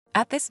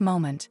At this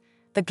moment,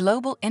 the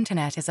global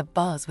internet is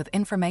abuzz with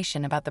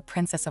information about the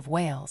Princess of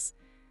Wales.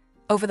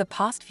 Over the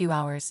past few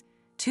hours,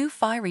 two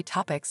fiery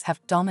topics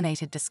have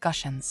dominated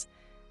discussions.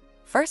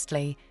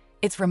 Firstly,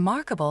 it's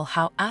remarkable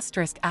how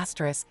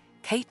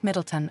Kate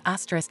Middleton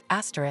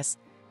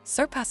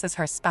surpasses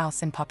her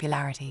spouse in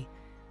popularity.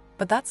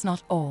 But that's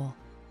not all.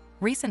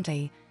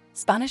 Recently,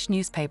 Spanish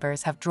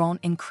newspapers have drawn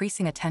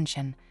increasing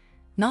attention,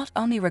 not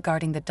only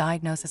regarding the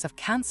diagnosis of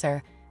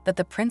cancer that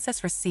the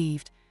princess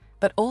received,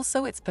 but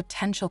also its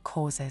potential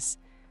causes.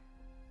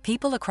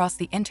 People across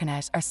the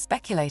internet are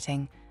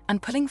speculating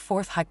and putting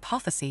forth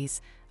hypotheses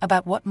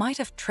about what might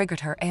have triggered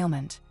her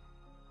ailment.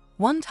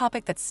 One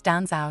topic that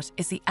stands out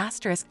is the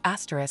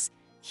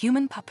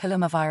human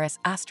papillomavirus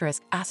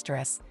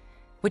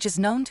which is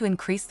known to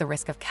increase the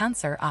risk of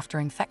cancer after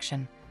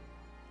infection.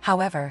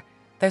 However,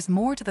 there's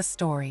more to the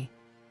story.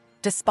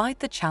 Despite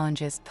the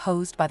challenges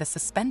posed by the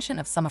suspension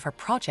of some of her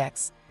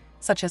projects,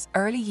 such as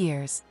early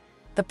years,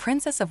 the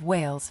Princess of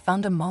Wales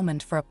found a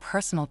moment for a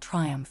personal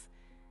triumph.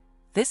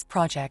 This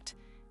project,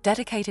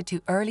 dedicated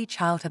to early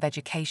childhood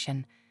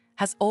education,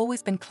 has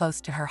always been close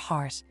to her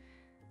heart.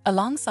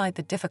 Alongside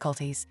the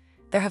difficulties,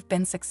 there have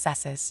been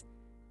successes.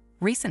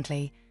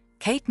 Recently,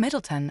 Kate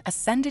Middleton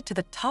ascended to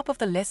the top of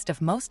the list of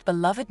most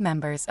beloved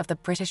members of the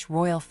British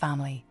royal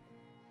family.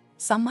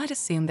 Some might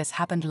assume this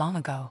happened long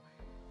ago,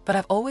 but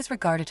I've always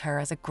regarded her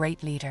as a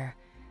great leader.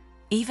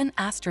 Even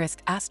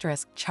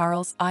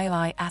Charles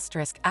II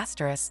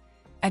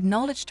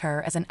acknowledged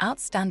her as an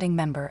outstanding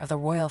member of the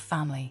royal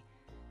family.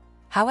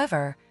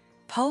 However,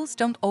 polls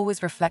don't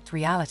always reflect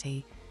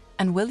reality,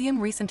 and William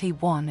recently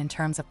won in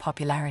terms of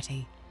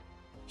popularity.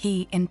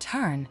 He, in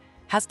turn,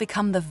 has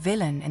become the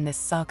villain in this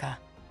saga.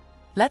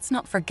 Let's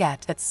not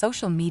forget that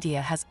social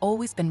media has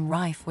always been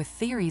rife with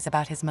theories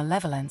about his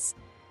malevolence,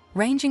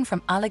 ranging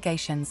from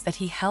allegations that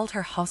he held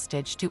her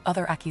hostage to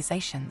other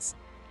accusations.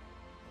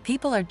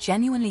 People are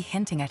genuinely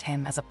hinting at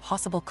him as a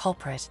possible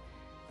culprit,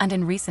 and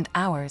in recent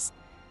hours,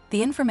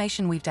 the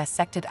information we've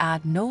dissected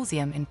ad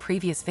nauseum in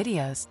previous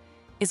videos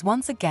is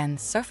once again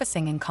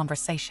surfacing in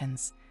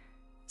conversations.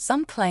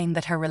 Some claim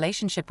that her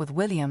relationship with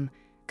William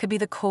could be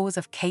the cause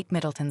of Kate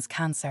Middleton's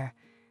cancer.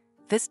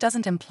 This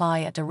doesn't imply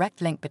a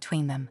direct link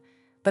between them,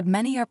 but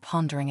many are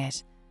pondering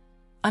it.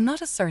 I'm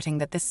not asserting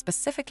that this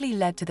specifically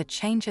led to the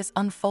changes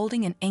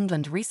unfolding in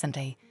England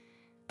recently,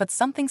 but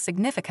something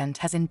significant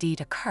has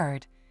indeed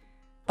occurred.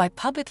 By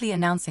publicly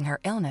announcing her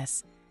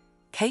illness,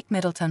 Kate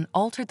Middleton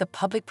altered the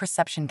public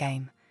perception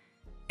game.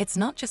 It's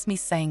not just me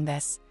saying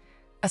this.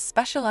 A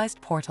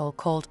specialized portal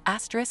called **Hub**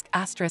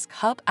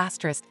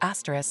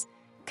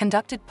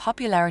 conducted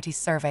popularity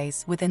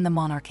surveys within the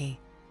monarchy.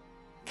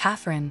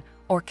 Catherine,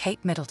 or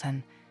Kate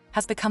Middleton,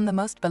 has become the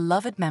most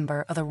beloved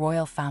member of the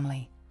royal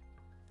family.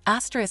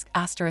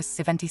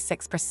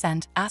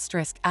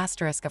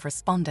 76% of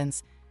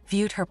respondents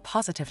viewed her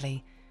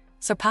positively,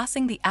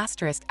 surpassing the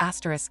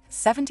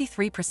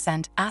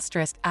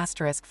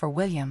 73% for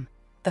William,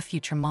 the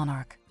future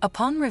monarch.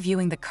 Upon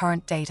reviewing the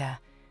current data,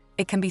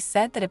 it can be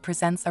said that it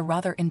presents a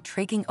rather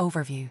intriguing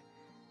overview.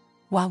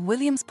 While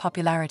William's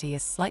popularity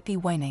is slightly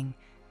waning,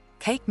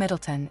 Kate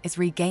Middleton is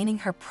regaining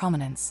her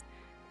prominence,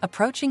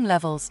 approaching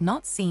levels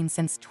not seen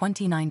since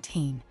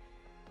 2019.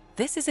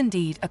 This is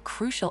indeed a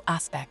crucial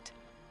aspect.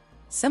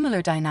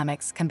 Similar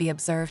dynamics can be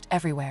observed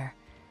everywhere.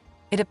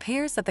 It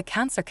appears that the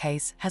cancer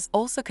case has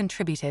also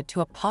contributed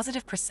to a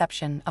positive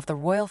perception of the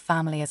royal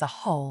family as a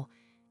whole,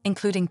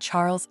 including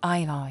Charles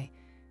II,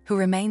 who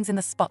remains in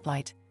the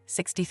spotlight,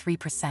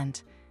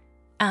 63%.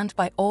 And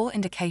by all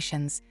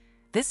indications,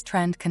 this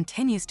trend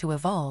continues to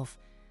evolve.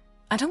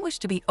 I don't wish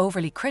to be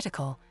overly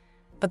critical,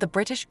 but the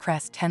British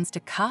press tends to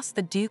cast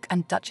the Duke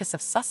and Duchess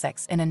of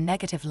Sussex in a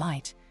negative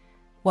light,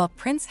 while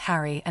Prince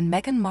Harry and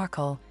Meghan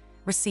Markle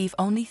receive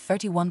only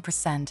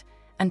 31%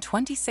 and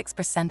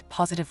 26%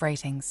 positive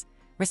ratings,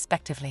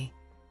 respectively.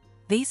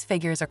 These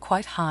figures are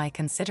quite high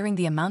considering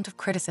the amount of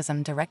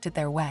criticism directed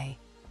their way.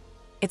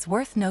 It's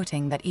worth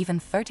noting that even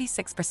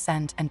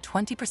 36% and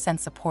 20%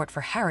 support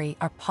for Harry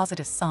are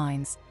positive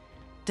signs,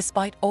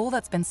 despite all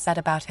that's been said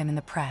about him in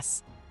the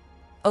press.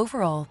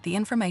 Overall, the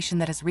information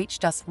that has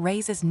reached us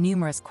raises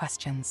numerous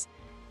questions.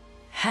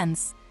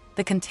 Hence,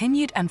 the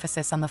continued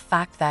emphasis on the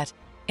fact that,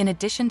 in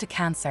addition to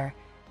cancer,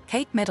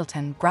 Kate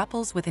Middleton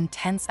grapples with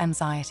intense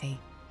anxiety.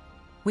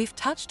 We've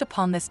touched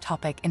upon this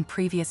topic in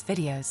previous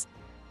videos,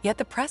 yet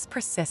the press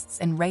persists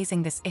in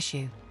raising this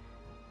issue.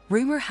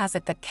 Rumor has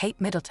it that Kate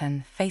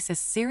Middleton faces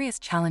serious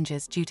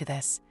challenges due to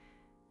this.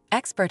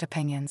 Expert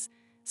opinions,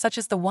 such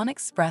as the one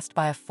expressed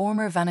by a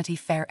former Vanity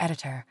Fair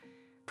editor,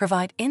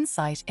 provide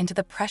insight into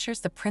the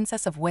pressures the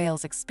Princess of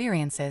Wales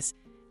experiences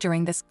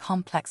during this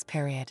complex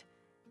period.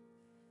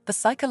 The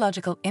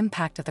psychological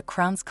impact of the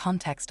Crown's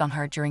context on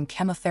her during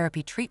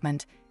chemotherapy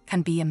treatment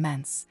can be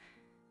immense.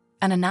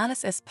 An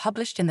analysis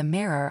published in the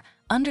Mirror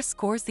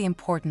underscores the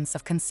importance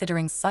of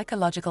considering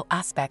psychological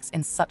aspects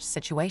in such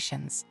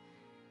situations.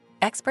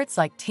 Experts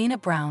like Tina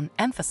Brown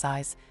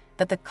emphasize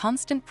that the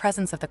constant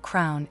presence of the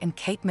Crown in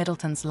Kate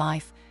Middleton's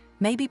life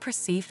may be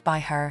perceived by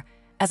her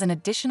as an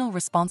additional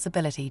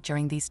responsibility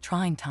during these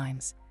trying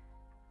times.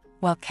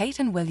 While Kate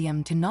and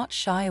William do not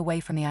shy away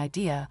from the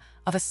idea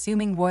of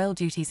assuming royal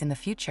duties in the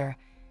future,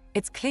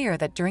 it's clear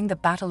that during the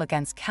battle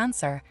against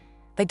cancer,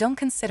 they don't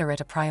consider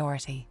it a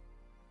priority.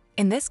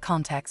 In this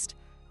context,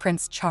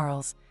 Prince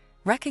Charles,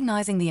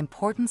 recognizing the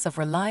importance of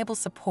reliable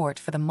support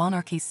for the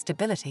monarchy's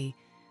stability,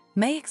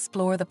 may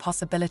explore the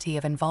possibility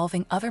of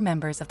involving other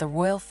members of the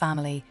royal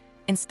family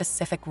in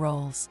specific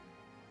roles.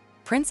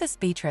 Princess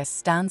Beatrice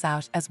stands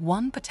out as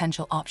one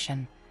potential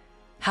option.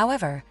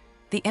 However,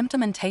 the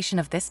implementation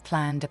of this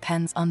plan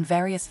depends on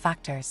various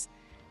factors,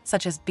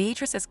 such as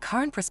Beatrice's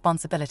current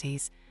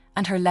responsibilities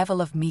and her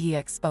level of media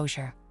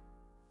exposure.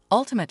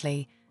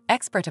 Ultimately,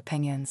 expert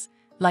opinions,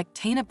 like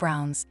Tina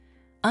Brown's,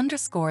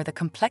 underscore the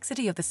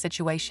complexity of the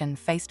situation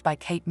faced by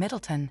Kate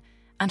Middleton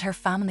and her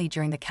family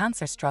during the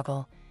cancer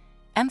struggle,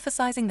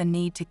 emphasizing the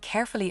need to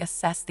carefully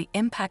assess the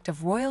impact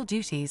of royal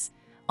duties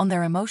on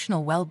their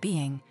emotional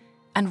well-being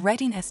and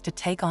readiness to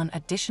take on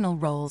additional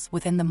roles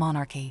within the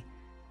monarchy.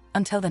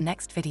 Until the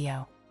next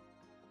video.